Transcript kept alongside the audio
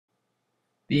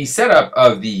The setup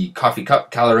of the coffee cup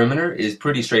calorimeter is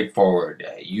pretty straightforward.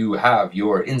 You have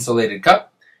your insulated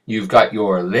cup, you've got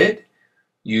your lid,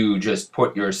 you just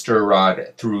put your stir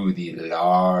rod through the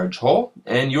large hole,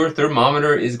 and your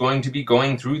thermometer is going to be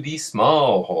going through the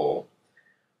small hole.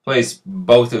 Place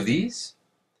both of these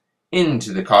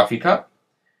into the coffee cup,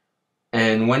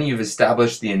 and when you've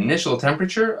established the initial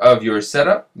temperature of your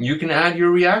setup, you can add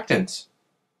your reactants.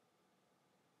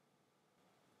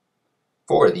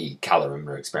 For the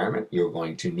calorimeter experiment, you're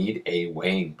going to need a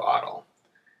weighing bottle.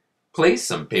 Place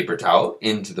some paper towel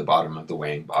into the bottom of the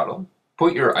weighing bottle.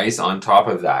 Put your ice on top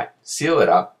of that, seal it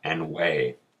up, and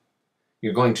weigh.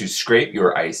 You're going to scrape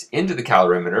your ice into the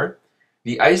calorimeter.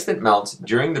 The ice that melts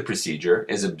during the procedure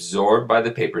is absorbed by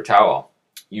the paper towel.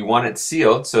 You want it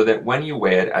sealed so that when you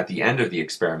weigh it at the end of the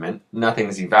experiment,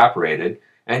 nothing's evaporated,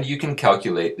 and you can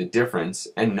calculate the difference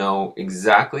and know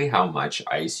exactly how much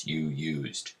ice you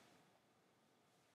used.